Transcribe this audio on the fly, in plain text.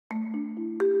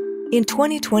In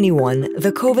 2021,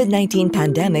 the COVID-19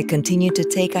 pandemic continued to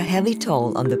take a heavy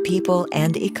toll on the people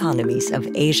and economies of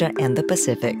Asia and the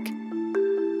Pacific.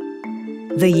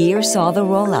 The year saw the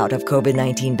rollout of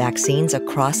COVID-19 vaccines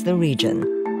across the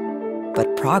region,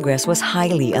 but progress was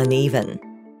highly uneven.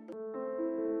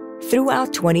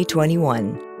 Throughout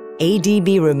 2021,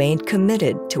 ADB remained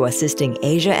committed to assisting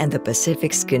Asia and the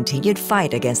Pacific's continued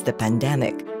fight against the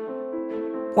pandemic,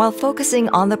 while focusing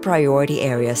on the priority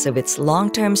areas of its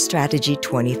long-term strategy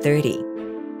 2030,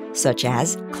 such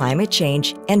as climate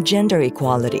change and gender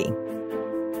equality.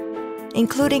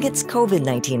 Including its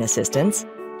COVID-19 assistance,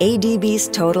 ADB's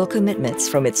total commitments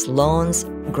from its loans,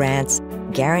 grants,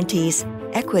 guarantees,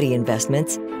 equity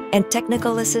investments, and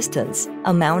technical assistance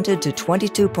amounted to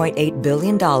 $22.8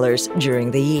 billion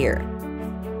during the year.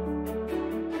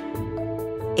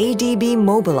 ADB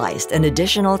mobilized an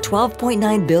additional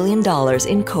 $12.9 billion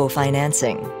in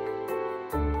co-financing.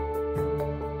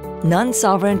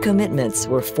 Non-sovereign commitments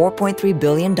were $4.3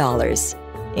 billion,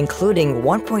 including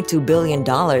 $1.2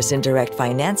 billion in direct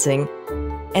financing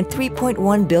and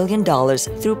 $3.1 billion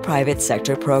through private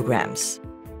sector programs.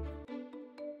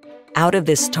 Out of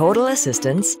this total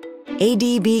assistance,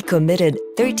 ADB committed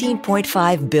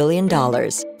 $13.5 billion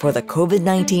for the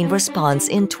COVID-19 response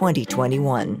in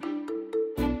 2021.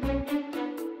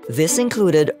 This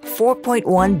included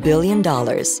 $4.1 billion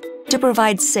to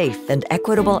provide safe and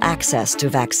equitable access to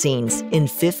vaccines in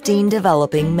 15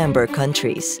 developing member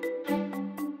countries.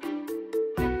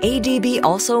 ADB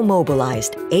also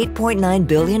mobilized $8.9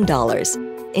 billion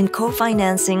in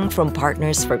co-financing from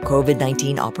partners for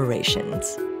COVID-19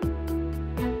 operations.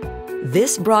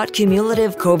 This brought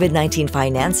cumulative COVID-19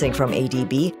 financing from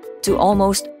ADB to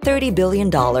almost $30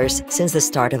 billion since the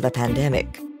start of the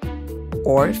pandemic,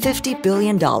 or $50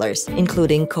 billion,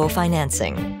 including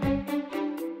co-financing.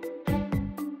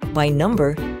 By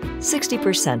number,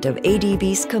 60% of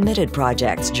ADB's committed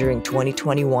projects during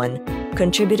 2021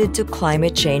 contributed to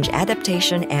climate change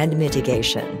adaptation and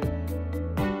mitigation.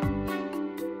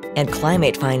 And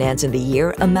climate finance in the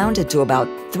year amounted to about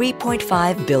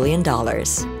 $3.5 billion.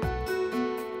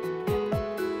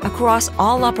 Across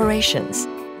all operations,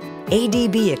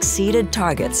 ADB exceeded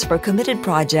targets for committed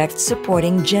projects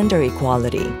supporting gender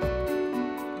equality.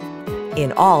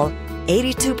 In all,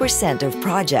 82% of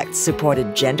projects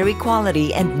supported gender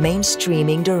equality and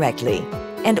mainstreaming directly,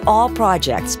 and all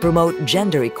projects promote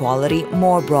gender equality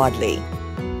more broadly.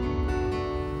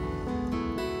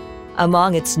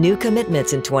 Among its new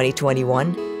commitments in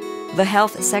 2021, the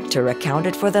health sector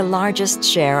accounted for the largest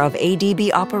share of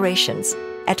ADB operations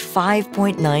at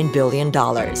 $5.9 billion,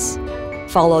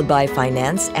 followed by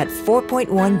finance at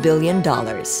 $4.1 billion.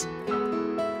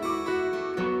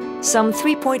 Some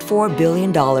 $3.4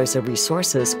 billion of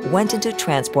resources went into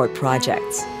transport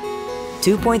projects,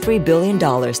 $2.3 billion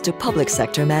to public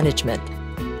sector management,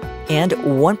 and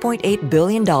 $1.8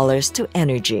 billion to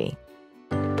energy.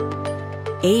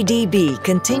 ADB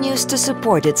continues to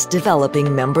support its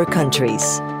developing member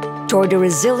countries toward a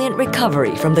resilient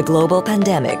recovery from the global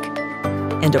pandemic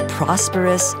and a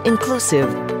prosperous, inclusive,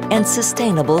 and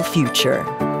sustainable future.